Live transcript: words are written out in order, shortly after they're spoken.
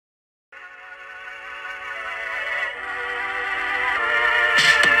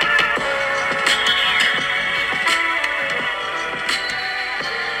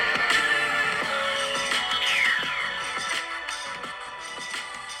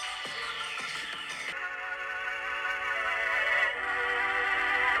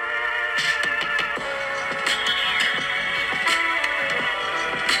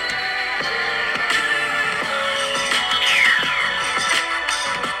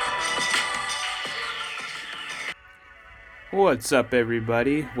What's up,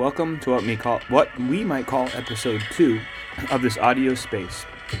 everybody? Welcome to what we might call episode 2 of this audio space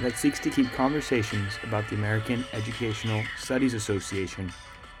that seeks to keep conversations about the American Educational Studies Association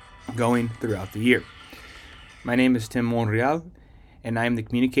going throughout the year. My name is Tim Monreal, and I am the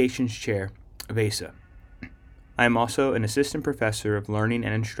Communications Chair of AESA. I am also an Assistant Professor of Learning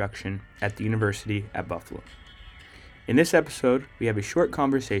and Instruction at the University at Buffalo. In this episode, we have a short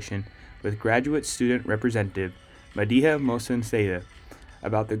conversation with Graduate Student Representative Madiha Mohsin Syeda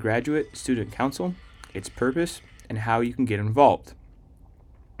about the Graduate Student Council, its purpose, and how you can get involved.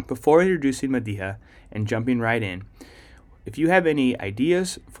 Before introducing Madiha and jumping right in, if you have any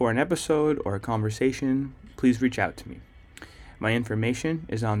ideas for an episode or a conversation, please reach out to me. My information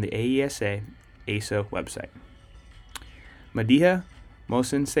is on the AESA AESA website. Madiha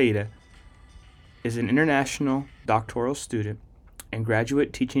Mohsin Syeda is an international doctoral student and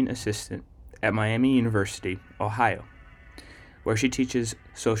graduate teaching assistant at Miami University, Ohio, where she teaches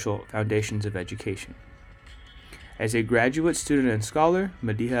social foundations of education. As a graduate student and scholar,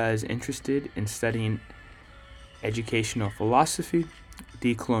 Madiha is interested in studying educational philosophy,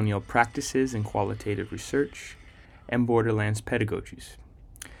 decolonial practices and qualitative research, and borderlands pedagogies.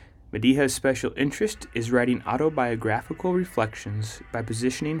 Madiha's special interest is writing autobiographical reflections by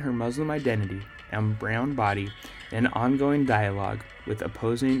positioning her Muslim identity and brown body in an ongoing dialogue with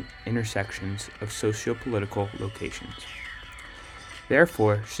opposing intersections of socio-political locations.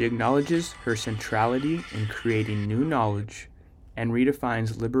 Therefore, she acknowledges her centrality in creating new knowledge and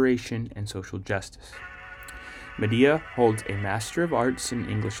redefines liberation and social justice. Madiha holds a Master of Arts in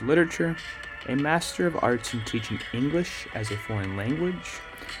English Literature, a Master of Arts in Teaching English as a Foreign Language,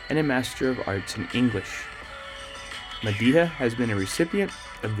 and a Master of Arts in English. Madiha has been a recipient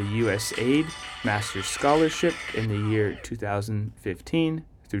of the USAID Master's Scholarship in the year 2015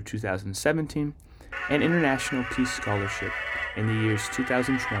 through 2017 and International Peace Scholarship in the years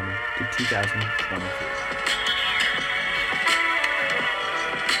 2020 to 2023.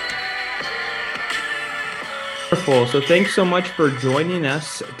 Wonderful. So thanks so much for joining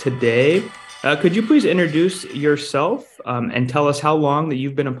us today. Could you please introduce yourself and tell us how long that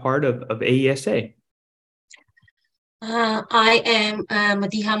you've been a part of AESA? I am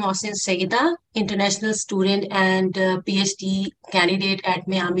Madiha Mohsin Syeda, international student and PhD candidate at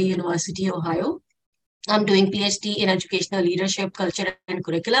Miami University, Ohio. I'm doing PhD in educational leadership, culture, and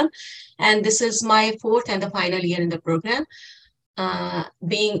curriculum, and this is my fourth and the final year in the program.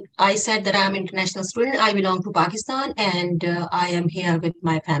 I said that I'm an international student. I belong to Pakistan, and I am here with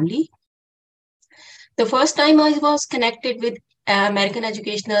my family. The first time I was connected with American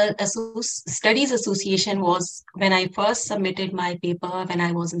Educational Studies Association was when I first submitted my paper when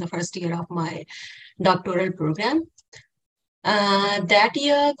I was in the first year of my doctoral program. That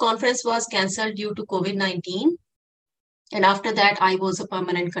year, conference was cancelled due to COVID-19. And after that, I was a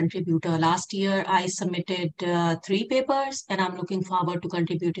permanent contributor. Last year, I submitted 3 papers, and I'm looking forward to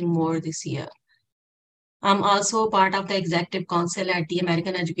contributing more this year. I'm also part of the executive council at the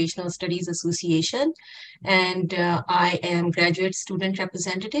American Educational Studies Association, and I am graduate student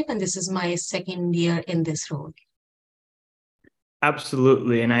representative, and this is my second year in this role.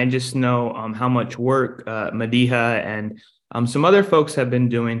 Absolutely, and I just know how much work Madiha and some other folks have been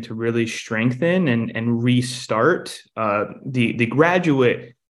doing to really strengthen and restart the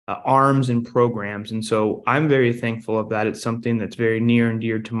graduate arms and programs. And so I'm very thankful of that. It's something that's very near and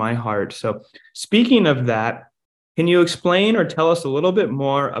dear to my heart. So speaking of that, can you explain or tell us a little bit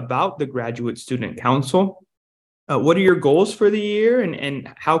more about the Graduate Student Council? What are your goals for the year, and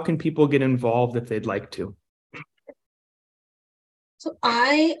how can people get involved if they'd like to? So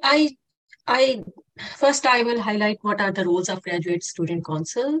First, I will highlight what are the roles of Graduate Student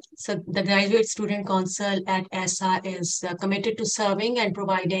Council. So the Graduate Student Council at AESA is committed to serving and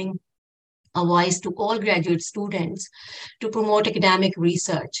providing a voice to all graduate students to promote academic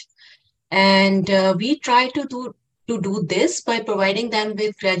research. And we try to do this by providing them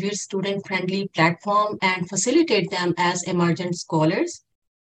with graduate student-friendly platform and facilitate them as emergent scholars.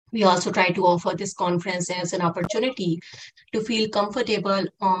 We also try to offer this conference as an opportunity to feel comfortable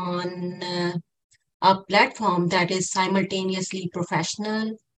on a platform that is simultaneously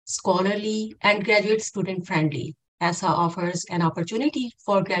professional, scholarly, and graduate student friendly. AESA offers an opportunity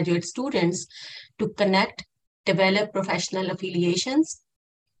for graduate students to connect, develop professional affiliations,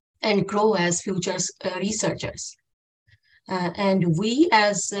 and grow as future researchers. And we,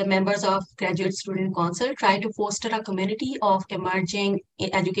 as members of Graduate Student Council, try to foster a community of emerging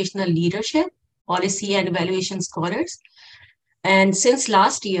educational leadership, policy, and evaluation scholars. And since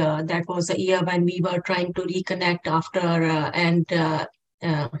last year, that was the year when we were trying to reconnect after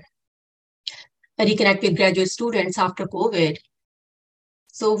reconnect with graduate students after COVID.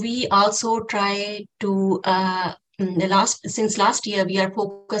 So we also try to since last year, we are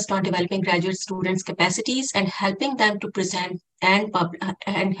focused on developing graduate students' capacities and helping them to present and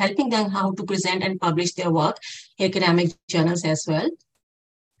helping them how to present and publish their work in academic journals as well.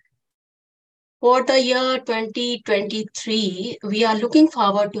 For the year 2023, we are looking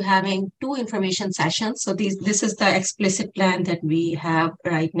forward to having 2 information sessions. So this is the explicit plan that we have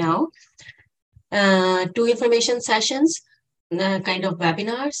right now. 2 information sessions, kind of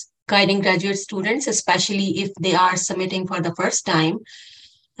webinars, guiding graduate students, especially if they are submitting for the first time,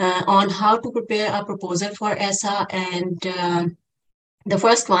 on how to prepare a proposal for AESA. And the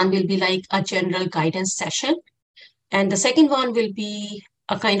first one will be like a general guidance session. And the second one will be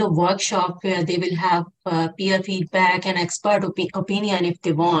a kind of workshop where they will have peer feedback and expert opinion if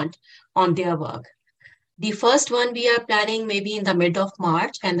they want on their work. The first one we are planning maybe in the mid of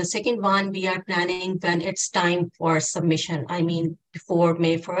March, and the second one we are planning when it's time for submission. I mean, before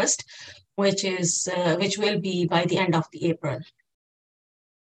May 1st, which will be by the end of the April.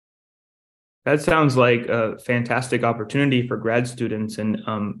 That sounds like a fantastic opportunity for grad students. And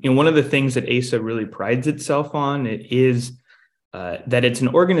one of the things that AESA really prides itself on is that it's an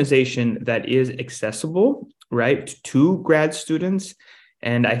organization that is accessible, right, to grad students.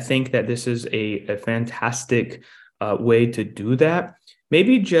 And I think that this is a fantastic way to do that.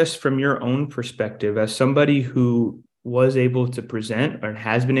 Maybe just from your own perspective, as somebody who was able to present or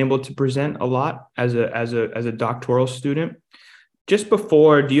has been able to present a lot as a doctoral student, just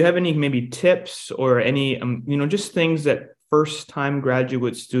before, do you have any maybe tips or any just things that first-time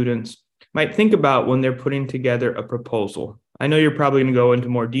graduate students might think about when they're putting together a proposal? I know you're probably going to go into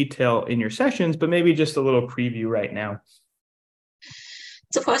more detail in your sessions, but maybe just a little preview right now.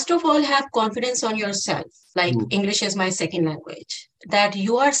 So first of all, have confidence on yourself. Like English is my second language, that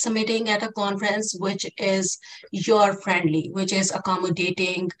you are submitting at a conference which is your friendly, which is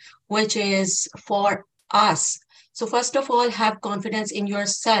accommodating, which is for us. So first of all, have confidence in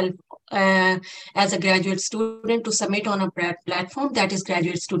yourself as a graduate student to submit on a platform that is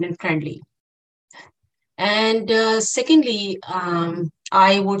graduate student friendly. And secondly,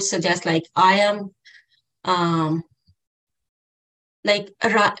 I would suggest write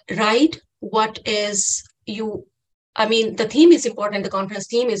what is you, I mean, the theme is important, the conference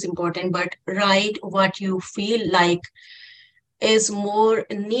theme is important, but write what you feel like is more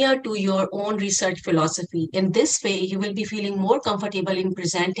near to your own research philosophy. In this way, you will be feeling more comfortable in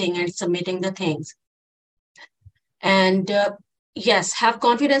presenting and submitting the things. And yes, have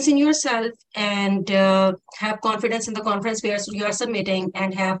confidence in yourself and have confidence in the conference where you are submitting,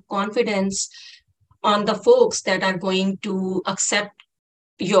 and have confidence on the folks that are going to accept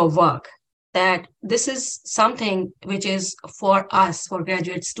your work, that this is something which is for us, for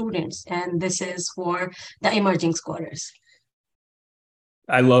graduate students, and this is for the emerging scholars.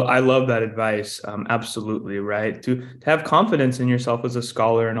 I love that advice. Absolutely, right. To have confidence in yourself as a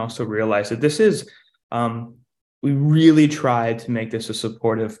scholar, and also realize that this is, we really try to make this a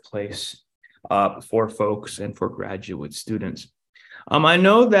supportive place for folks and for graduate students. I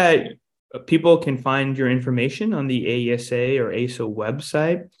know that people can find your information on the AESA or AESA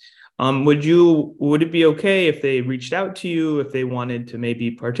website. Would it be okay if they reached out to you, if they wanted to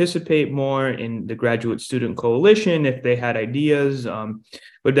maybe participate more in the Graduate Student Coalition, if they had ideas?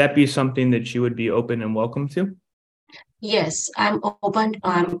 Would that be something that you would be open and welcome to? Yes, I'm open.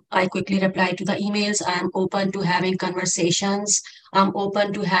 I quickly reply to the emails. I'm open to having conversations. I'm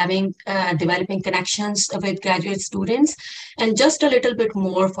open to having developing connections with graduate students. And just a little bit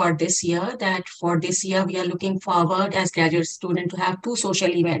more for this year, that for this year, we are looking forward as graduate student to have 2 social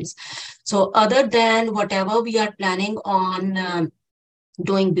events. So other than whatever we are planning on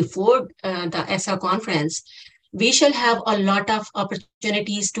doing before the ESA conference, we shall have a lot of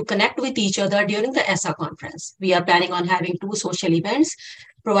opportunities to connect with each other during the ESA conference. We are planning on having 2 social events,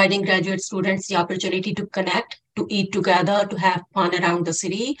 providing graduate students the opportunity to connect, to eat together, to have fun around the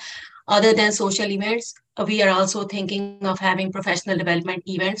city. Other than social events, we are also thinking of having professional development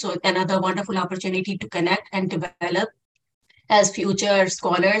events, so another wonderful opportunity to connect and develop as future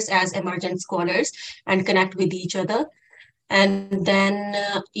scholars, as emergent scholars, and connect with each other. And then,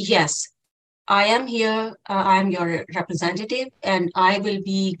 yes, I am here, I'm your representative, and I will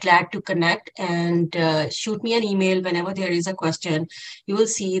be glad to connect, and shoot me an email whenever there is a question. You will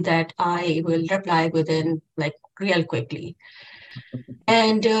see that I will reply within real quickly.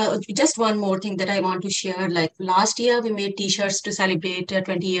 And just one more thing that I want to share, last year we made t-shirts to celebrate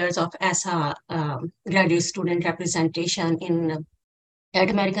 20 years of ESA graduate student representation in at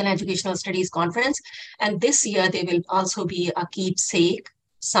American Educational Studies Conference. And this year, they will also be a keepsake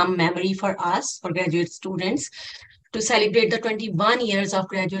some memory for us, for graduate students, to celebrate the 21 years of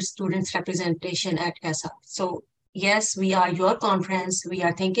graduate students representation at AESA. So yes, we are your conference. We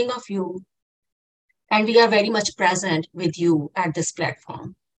are thinking of you, and we are very much present with you at this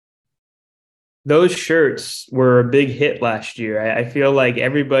platform. Those shirts were a big hit last year. I feel like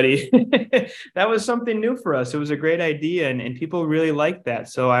everybody, that was something new for us. It was a great idea, and people really liked that.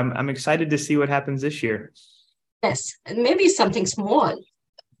 So I'm excited to see what happens this year. Yes, maybe something small.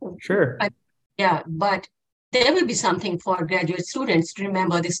 Sure. Yeah, but there will be something for graduate students to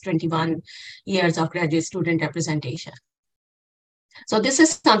remember this 21 years of graduate student representation. So this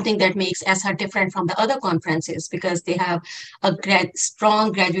is something that makes ESSA different from the other conferences because they have a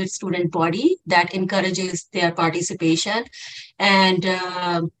strong graduate student body that encourages their participation and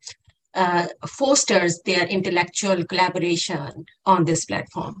fosters their intellectual collaboration on this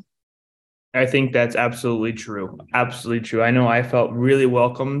platform. I think that's absolutely true. Absolutely true. I know I felt really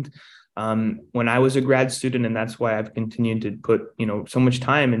welcomed when I was a grad student, and that's why I've continued to put, so much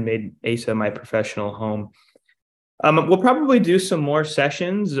time and made AESA my professional home. We'll probably do some more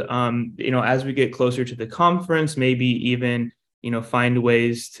sessions, as we get closer to the conference, maybe even, find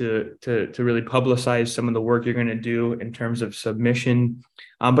ways to really publicize some of the work you're going to do in terms of submission.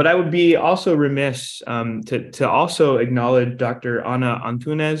 But I would be also remiss to also acknowledge Dr. Ana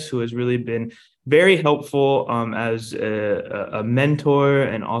Antunes, who has really been very helpful as a mentor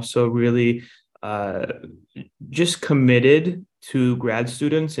and also really just committed to grad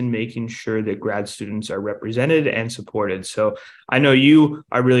students and making sure that grad students are represented and supported. So I know you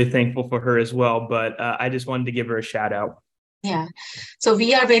are really thankful for her as well, but I just wanted to give her a shout out. Yeah, so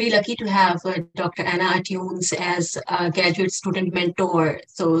we are very lucky to have Dr. Ana Antunes as a graduate student mentor.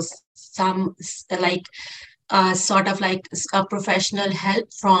 So some sort of like a professional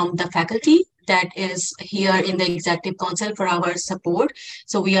help from the faculty that is here in the executive council for our support.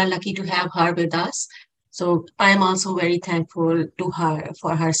 So we are lucky to have her with us. So I'm also very thankful to her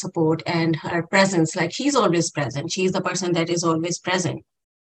for her support and her presence. Like she's always present. She's the person that is always present.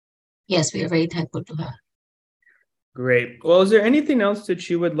 Yes, we are very thankful to her. Great. Well, is there anything else that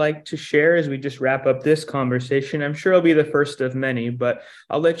you would like to share as we just wrap up this conversation? I'm sure it'll be the first of many, but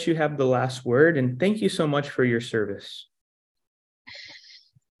I'll let you have the last word. And thank you so much for your service.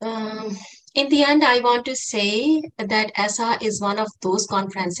 In the end, I want to say that ESSA is one of those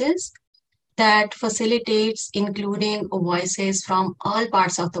conferences that facilitates including voices from all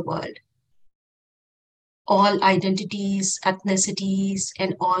parts of the world, all identities, ethnicities,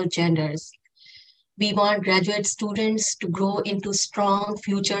 and all genders. We want graduate students to grow into strong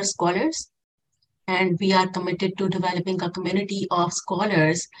future scholars, and we are committed to developing a community of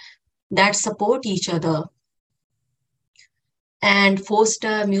scholars that support each other and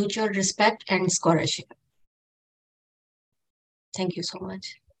foster mutual respect and scholarship. Thank you so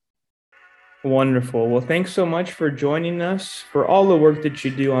much. Wonderful. Well, thanks so much for joining us for all the work that you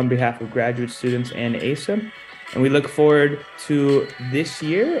do on behalf of graduate students and AESA. And we look forward to this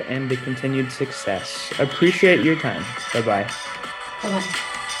year and the continued success. Appreciate your time. Bye-bye. Bye-bye.